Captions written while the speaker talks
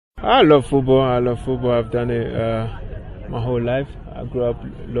I love football. I love football. I've done it my whole life. I grew up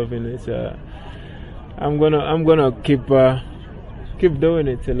loving it. I'm gonna keep doing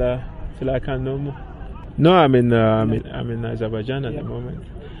it till I can no more. No, I'm in Azerbaijan at the moment.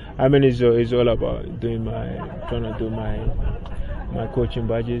 I mean, it's all about trying to do my coaching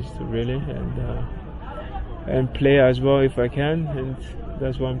badges really, and play as well if I can, and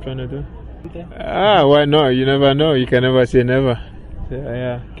that's what I'm trying to do. Why not? You never know. You can never say never. So,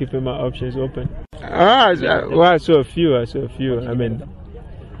 yeah, keeping my options open. Well, I saw a few. I mean,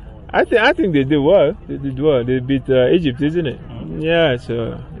 I think they did well. They did well. They beat Egypt, isn't it? Yeah.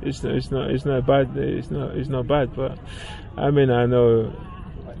 So it's not bad. It's not bad. But I mean, I know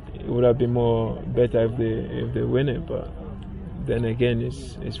it would have been better if they win it. But then again,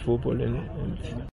 it's football, isn't it?